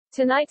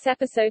Tonight's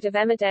episode of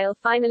Emmerdale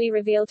finally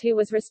revealed who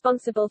was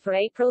responsible for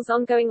April's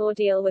ongoing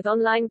ordeal with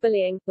online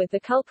bullying, with the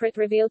culprit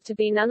revealed to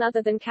be none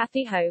other than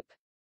Kathy Hope.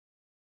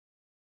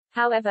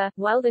 However,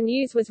 while the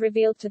news was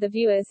revealed to the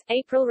viewers,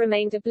 April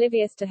remained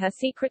oblivious to her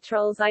secret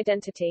troll's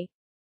identity.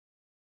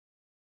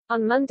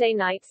 On Monday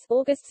night's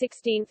August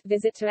 16th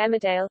visit to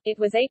Emmerdale, it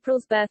was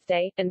April's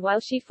birthday, and while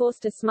she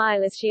forced a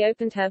smile as she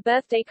opened her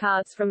birthday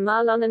cards from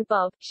Marlon and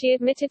Bob, she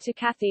admitted to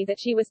Kathy that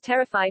she was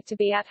terrified to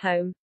be at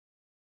home.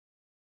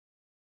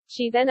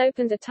 She then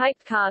opened a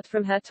typed card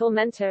from her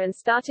tormentor and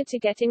started to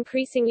get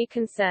increasingly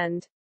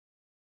concerned.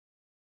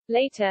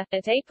 Later,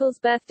 at April's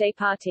birthday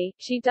party,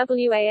 she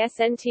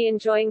wasn't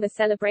enjoying the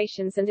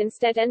celebrations and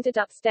instead ended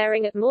up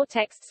staring at more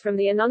texts from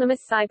the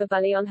anonymous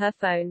cyberbully on her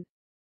phone.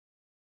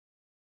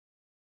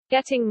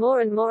 Getting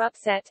more and more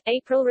upset,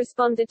 April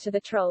responded to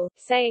the troll,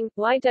 saying,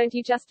 "Why don't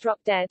you just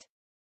drop dead?"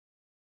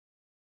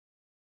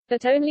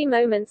 But only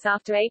moments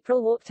after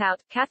April walked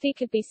out, Kathy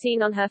could be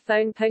seen on her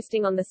phone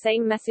posting on the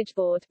same message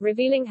board,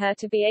 revealing her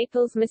to be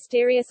April's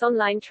mysterious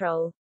online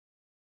troll.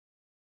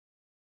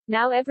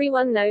 "Now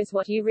everyone knows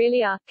what you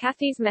really are,"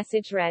 Kathy's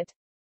message read.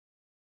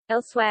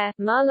 Elsewhere,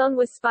 Marlon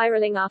was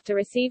spiraling after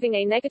receiving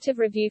a negative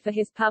review for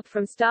his pub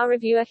from star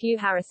reviewer Hugh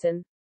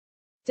Harrison.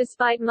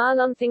 Despite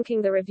Marlon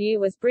thinking the review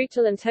was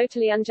brutal and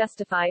totally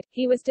unjustified,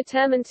 he was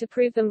determined to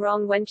prove them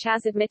wrong when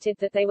Chaz admitted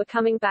that they were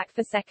coming back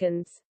for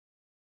seconds.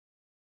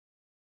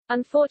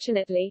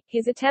 Unfortunately,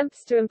 his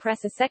attempts to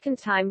impress a second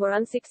time were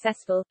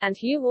unsuccessful, and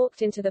Hugh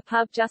walked into the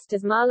pub just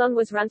as Marlon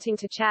was ranting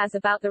to Chaz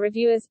about the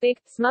reviewer's big,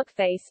 smug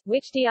face,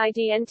 which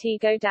didn't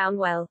go down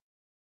well.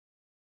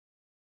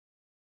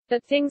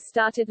 But things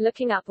started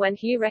looking up when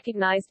Hugh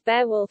recognized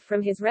Beowulf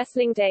from his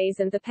wrestling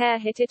days and the pair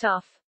hit it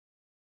off.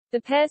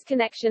 The pair's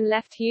connection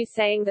left Hugh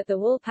saying that the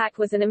Woolpack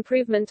was an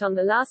improvement on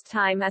the last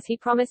time, as he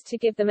promised to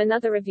give them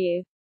another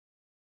review.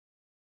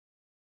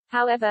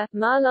 However,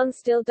 Marlon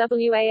still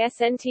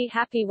wasn't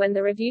happy when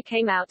the review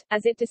came out,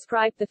 as it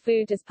described the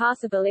food as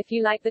passable if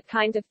you like that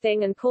kind of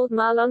thing and called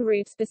Marlon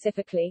rude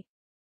specifically.